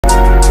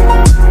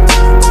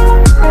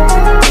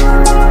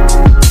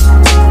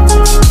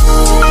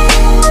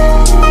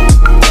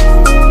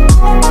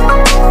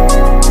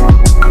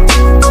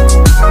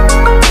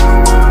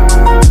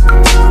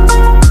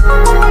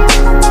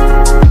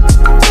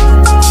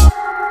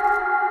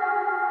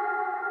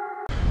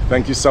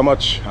thank you so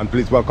much, and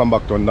please welcome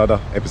back to another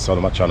episode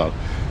of my channel.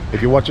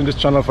 If you're watching this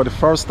channel for the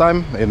first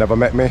time, you never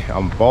met me,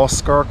 I'm Boss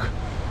Kirk,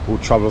 who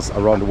travels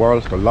around the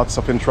world to lots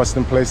of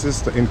interesting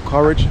places to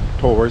encourage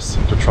tourists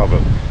to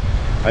travel.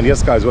 And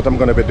yes guys, what I'm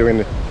going to be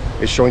doing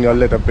is showing you a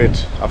little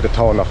bit of the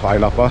town of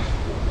Napa,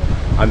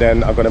 and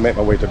then I'm going to make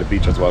my way to the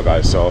beach as well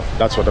guys, so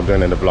that's what I'm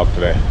doing in the vlog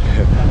today.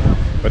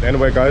 But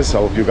anyway guys, I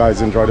hope you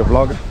guys enjoy the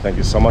vlog. Thank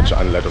you so much,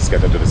 and let us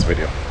get into this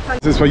video.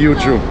 This is for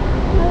YouTube.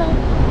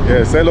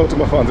 Yes, say hello to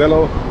my fans.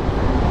 Hello.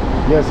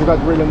 Yes, you got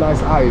really nice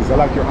eyes. I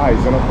like your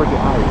eyes, you know, pretty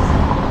eyes.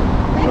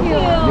 Thank you.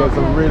 Yes,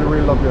 I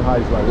really love your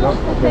eyes, man, you know?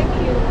 Okay.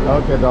 Thank you.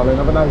 Okay, darling,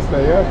 have a nice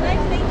day, yeah? Nice,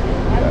 thank you.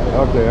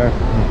 Yeah, okay, yeah.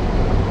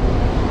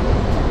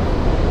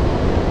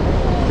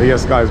 So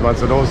yes guys, man,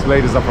 so those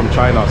ladies are from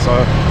China, so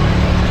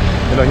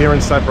you know, here in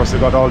Cyprus you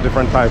got all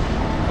different type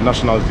of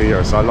nationality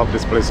here, so I love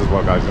this place as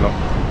well guys, you know.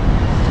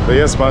 So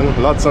yes man,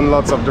 lots and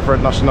lots of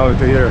different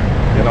nationality here,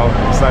 you know,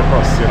 in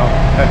Cyprus, you know.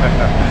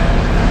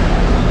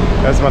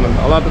 Yes man,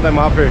 a lot of them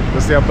happy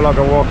to see a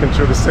vlogger walking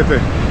through the city.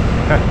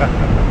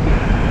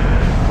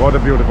 What a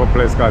beautiful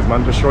place guys,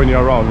 man, just showing you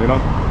around, you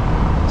know.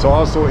 So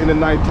also in the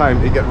night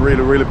time it gets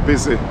really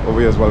busy over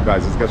here as well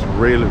guys. It gets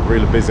really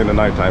busy in the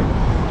night time,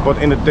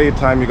 but in the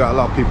daytime you got a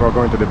lot of people are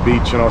going to the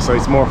beach, you know, so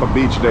it's more of a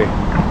beach day.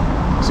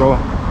 So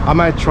I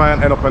might try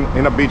and end up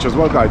in a beach as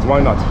well guys, why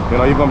not? You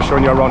know, even I'm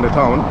showing you around the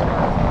town,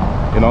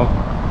 you know,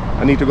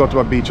 I need to go to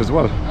a beach as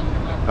well.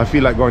 I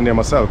feel like going there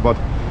myself, but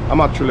I'm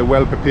actually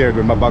well prepared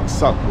with my bag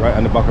sack right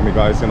in the back of me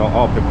guys, you know,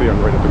 all prepared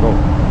and ready to go.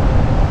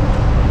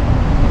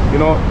 You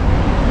know,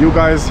 you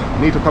guys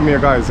need to come here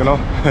guys, you know.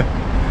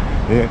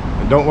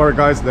 Yeah. Don't worry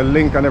guys, the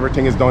link and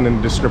everything is down in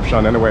the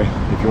description anyway,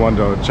 if you want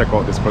to check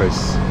out this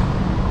place.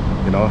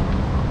 You know,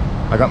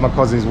 I got my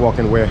cousins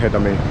walking way ahead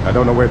of me. I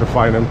don't know where to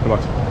find him,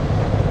 but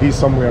he's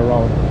somewhere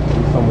around.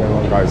 He's somewhere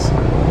around guys.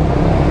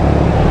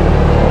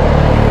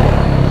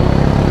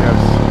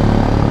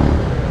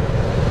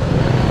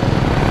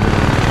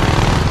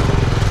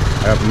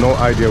 I have no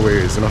idea where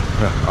he is, you know.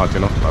 Out, you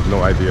know, I have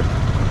no idea.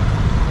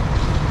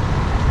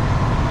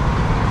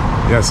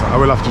 Yes, I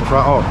will have to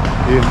try. Oh,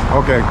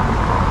 okay.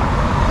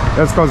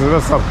 Yes, cousin,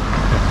 what's up?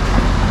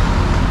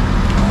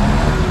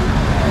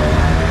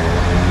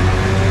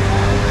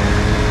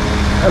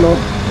 Hello.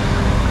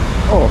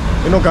 Oh,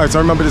 you know, guys, I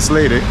remember this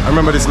lady.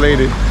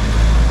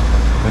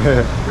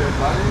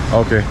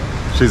 Okay,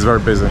 she's very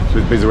busy.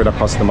 She's busy with a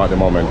customer at the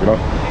moment, you know.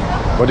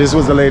 But this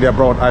was the lady I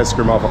brought ice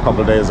cream off a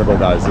couple of days ago,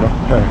 guys, you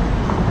know.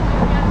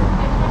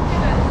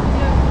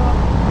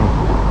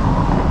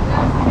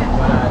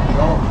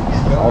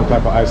 All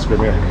type of ice cream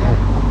here.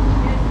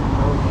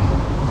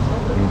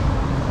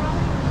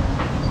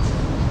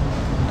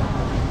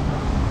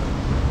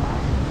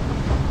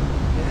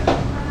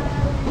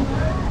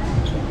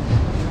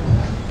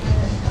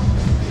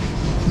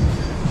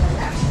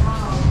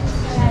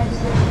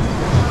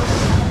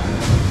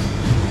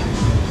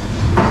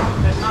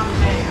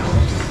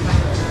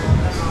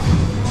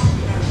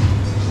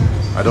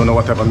 I don't know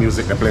what type of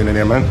music they're playing in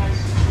here, man.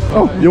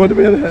 Oh, you want to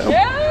be in here?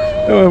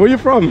 Yeah. Oh, where are you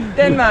from?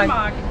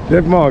 Denmark.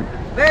 Denmark.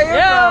 Where are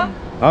you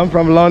from? I'm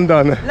from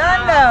London.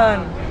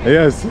 London.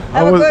 Yes.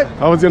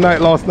 How was your night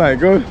last night?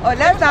 Good? Oh,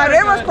 last night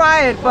it was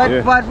quiet, but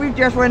yeah. but we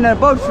just went on a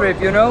boat trip,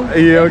 you know.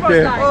 Yeah,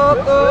 okay.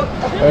 Oh.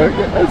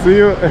 Okay, I see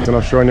you. So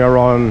I'm showing you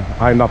around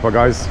Napa,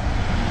 guys.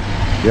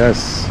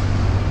 Yes.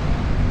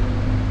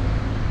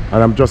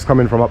 And I'm just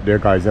coming from up there,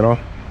 guys, you know.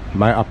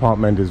 My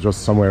apartment is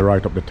just somewhere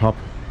right up the top.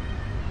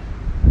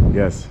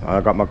 Yes,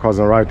 I got my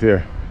cousin right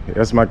here.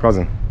 Yes, my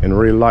cousin, in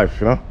real life,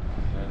 you know.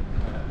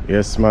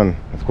 Yes, man.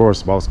 Of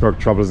course, Boss Kirk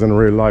travels in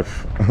real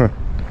life.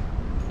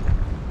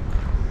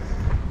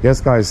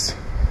 Yes, guys.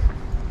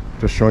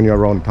 Just showing you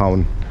around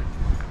town.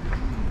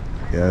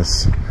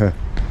 Yes.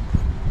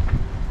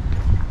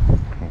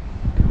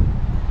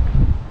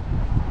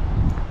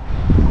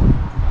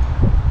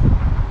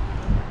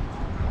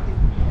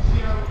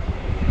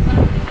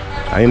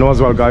 And you know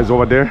as well, guys,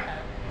 over there,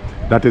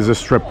 that is a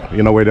strip,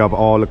 you know, where they have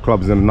all the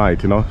clubs in the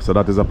night, you know. So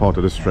that is a part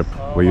of the strip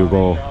where you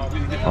go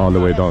all the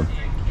way down.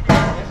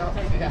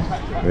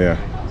 Yeah.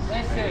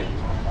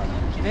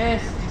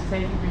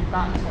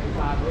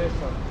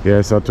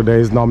 Yeah, so today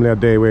is normally a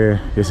day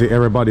where you see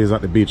everybody is at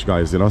the beach,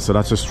 guys, you know. So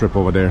that's a strip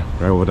over there,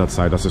 right over that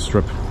side, that's a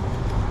strip.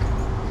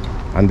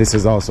 And this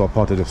is also a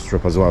part of the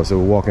strip as well. So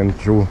we're walking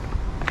through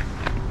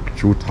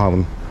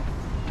town.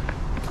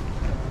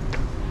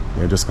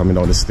 You're just coming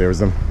down the stairs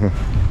then.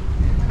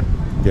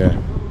 Yeah.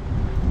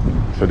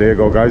 So there you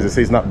go, guys. You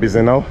see it's not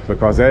busy now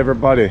because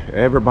everybody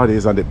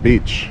is on the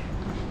beach.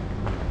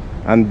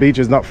 And beach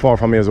is not far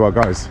from here as well,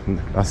 guys.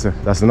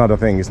 That's another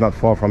thing, it's not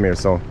far from here.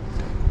 So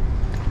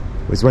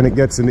it's when it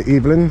gets in the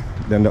evening,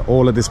 then the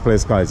whole of this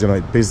place, guys, you know,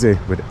 it's busy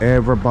with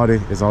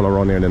everybody is all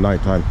around here in the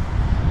night time.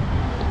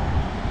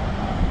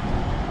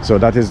 So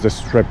that is the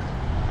strip.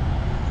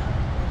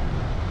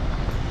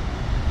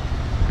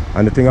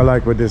 And the thing I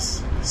like with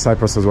this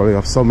Cyprus as well, you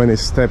have so many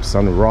steps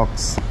and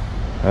rocks.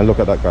 And look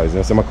at that, guys.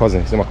 You see my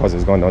cousin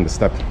is going down the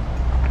step.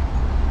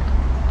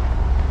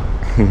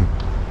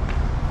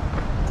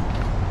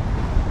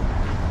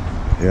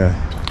 Yeah,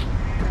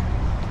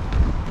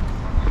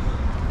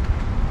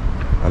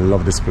 I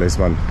love this place,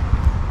 man.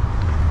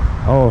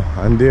 Oh,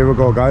 and there we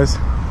go, guys.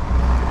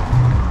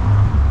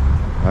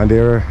 And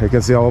there you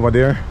can see over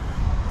there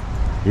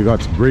you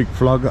got Greek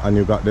flag and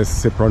you got this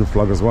Cyprian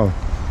flag as well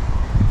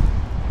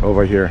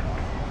over here.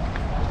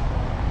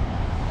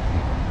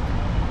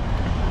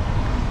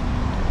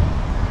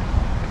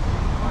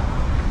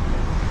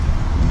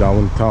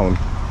 Downtown.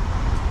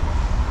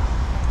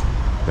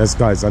 Yes,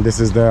 guys, and this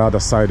is the other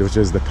side, which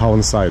is the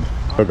town side.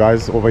 So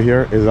guys, over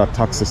here is a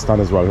taxi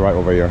stand as well, right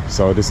over here.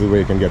 So this is where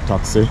you can get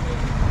taxi.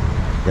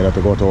 You have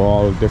to go to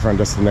all different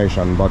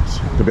destinations, but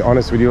to be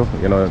honest with you,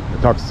 you know, the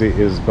taxi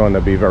is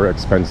gonna be very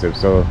expensive,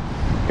 so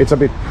it's a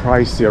bit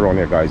pricey around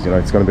here, guys. You know,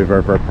 it's gonna be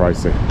very, very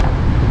pricey.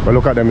 But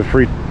look at them, the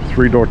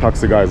three-door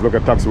taxi, guys. Look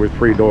at taxi with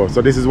 3 doors.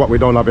 So this is what we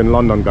don't have in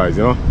London, guys.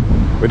 You know,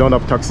 we don't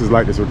have taxis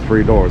like this with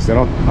 3 doors. You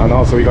know, and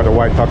also we got a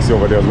white taxi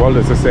over there as well.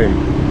 It's the same.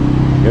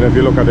 You know, if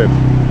you look at it,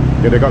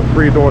 yeah, they got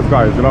 3 doors,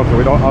 guys. You know, so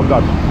we don't have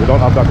that. We don't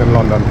have that in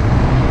London.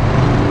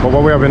 But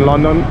what we have in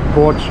London,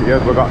 coach,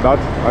 yes, we got that.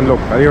 And look,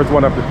 and here's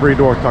one of the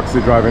 3-door taxi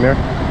driving here.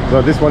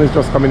 So this one is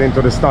just coming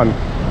into the stand.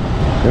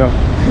 You know,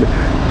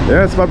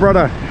 yes, my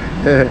brother.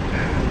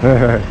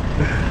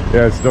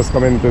 Yeah, it's just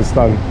coming into the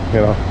stand.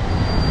 You know,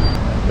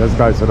 yes,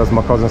 guys. So that's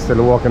my cousin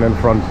still walking in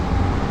front.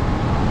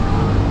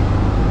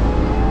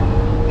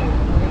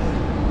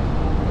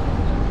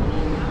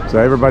 So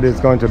everybody's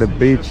going to the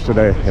beach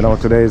today. You know,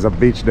 today is a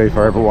beach day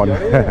for everyone.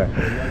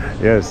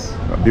 Yes,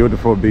 a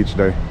beautiful beach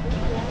day.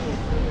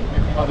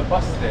 Oh, the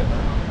bus there.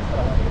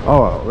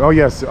 Oh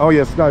yes,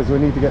 guys, we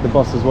need to get the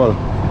bus as well.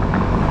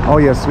 Oh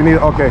yes, we need,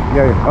 okay,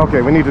 yeah,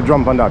 okay, we need to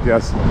jump on that,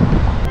 yes. So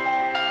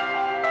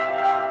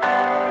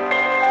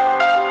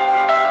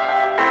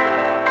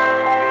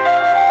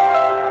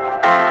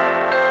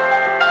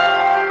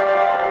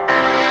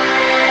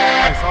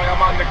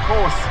I'm on the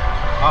coast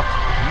of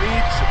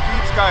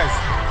beach, guys.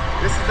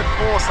 This is the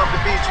coast of the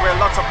beach where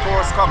lots of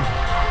tourists come.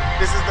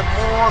 This is the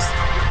most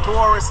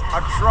tourist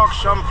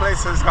attraction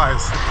places,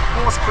 guys.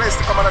 The most place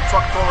to come and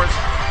attract tourists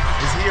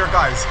is here,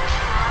 guys.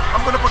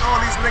 I'm gonna put all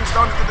these links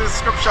down in the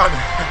description.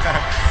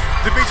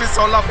 The beach is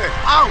so lovely.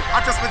 Ow!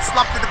 I just been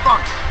slapped in the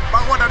back by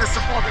one of the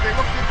supporters. They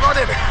look me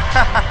running.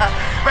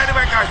 But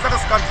anyway, guys, let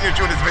us continue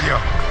through this video.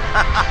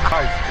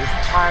 Guys, it's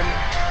time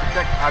to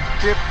take a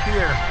dip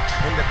here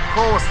in the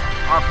coast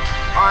of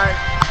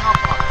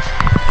Cyprus.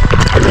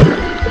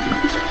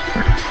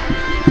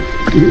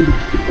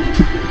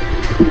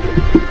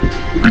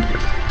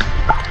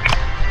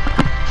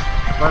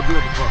 Very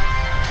beautiful,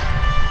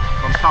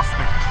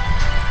 fantastic.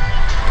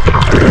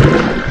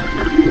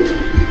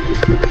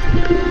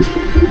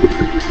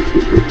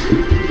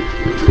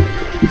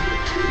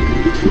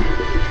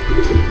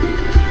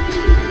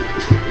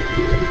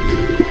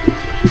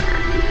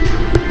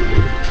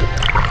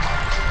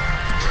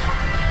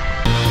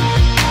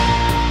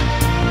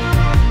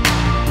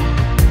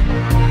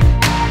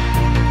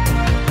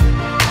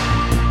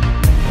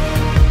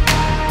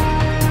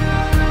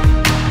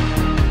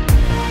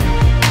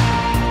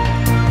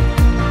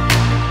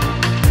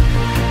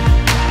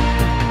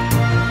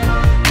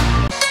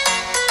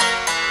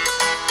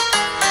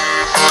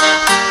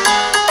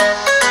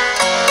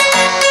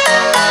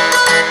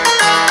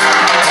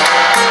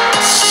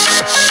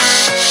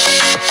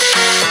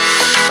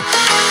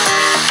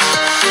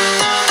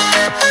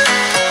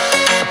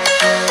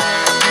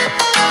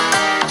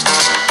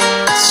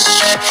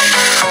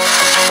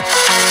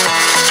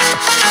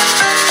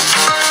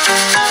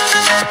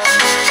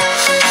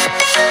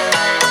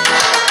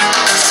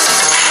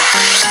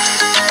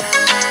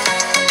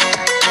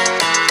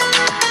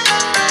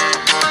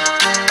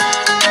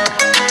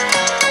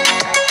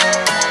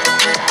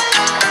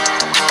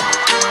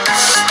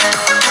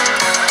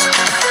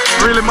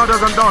 Really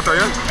mothers and daughter,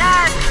 yeah?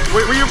 Yes.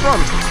 Where you from?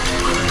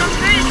 From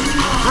Greece.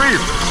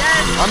 Greece?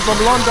 Yes. I'm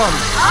from London.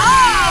 Oh!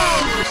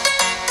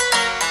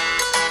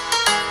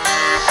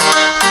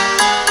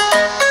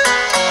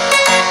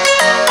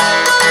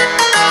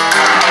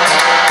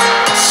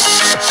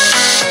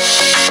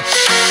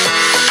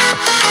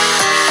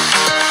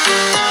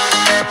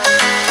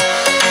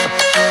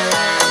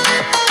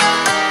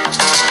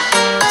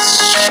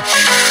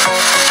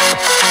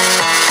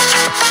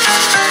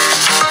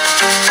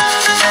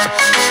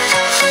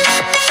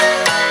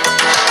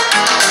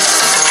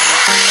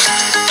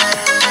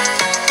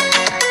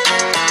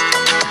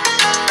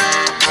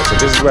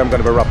 This is where I'm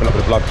going to be wrapping up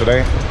the vlog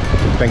today.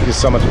 Thank you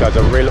so much, guys.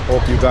 I really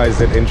hope you guys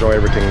did enjoy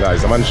everything,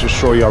 guys. I managed to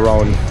show you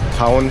around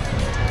town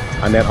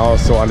and then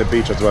also on the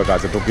beach as well,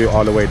 guys. I took you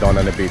all the way down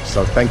on the beach.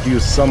 So thank you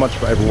so much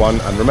for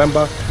everyone. And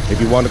remember, if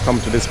you want to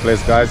come to this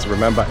place, guys,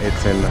 remember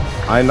it's in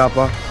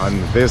Ainapa,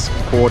 and this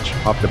coach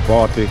of the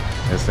party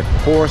is the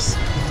course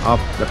of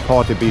the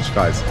party beach,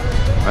 guys.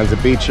 And the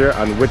beach here,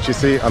 and which you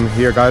see, I'm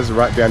here, guys,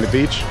 right behind the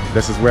beach.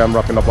 This is where I'm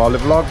wrapping up all the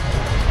vlog.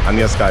 And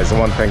yes, guys, I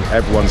want to thank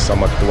everyone so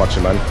much for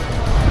watching, man.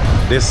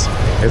 This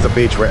is a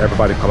beach where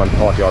everybody come and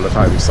party all the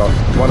time. So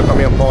if you want to come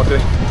here and party,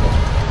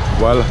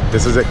 well,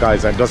 this is it,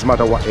 guys. And it doesn't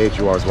matter what age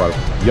you are as well.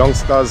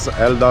 Youngsters,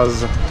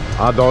 elders,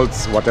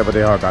 adults, whatever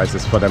they are, guys,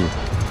 it's for them.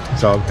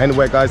 So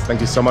anyway, guys,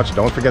 thank you so much.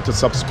 Don't forget to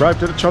subscribe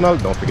to the channel.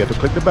 Don't forget to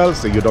click the bell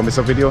so you don't miss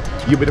a video.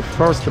 You'll be the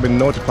first to be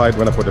notified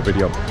when I put a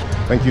video.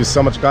 Thank you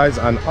so much, guys,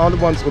 and all the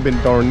ones who've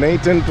been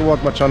donating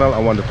toward my channel, I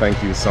want to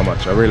thank you so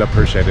much. I really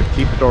appreciate it.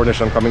 Keep the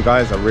donation coming,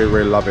 guys. I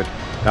really love it.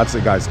 That's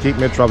it, guys. Keep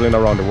me traveling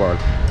around the world.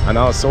 And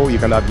also you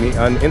can add me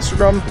on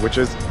Instagram, which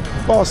is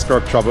Boss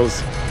Kirk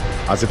Travels,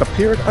 as it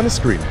appeared on the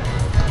screen.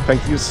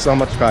 Thank you so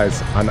much,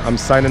 guys, and I'm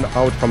signing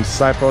out from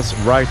Cyprus,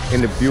 right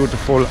in the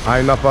beautiful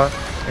Ainapa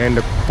and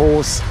the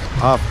coast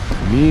of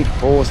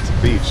Coast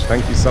Beach.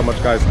 Thank you so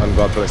much, guys, and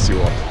God bless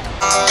you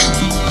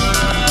all.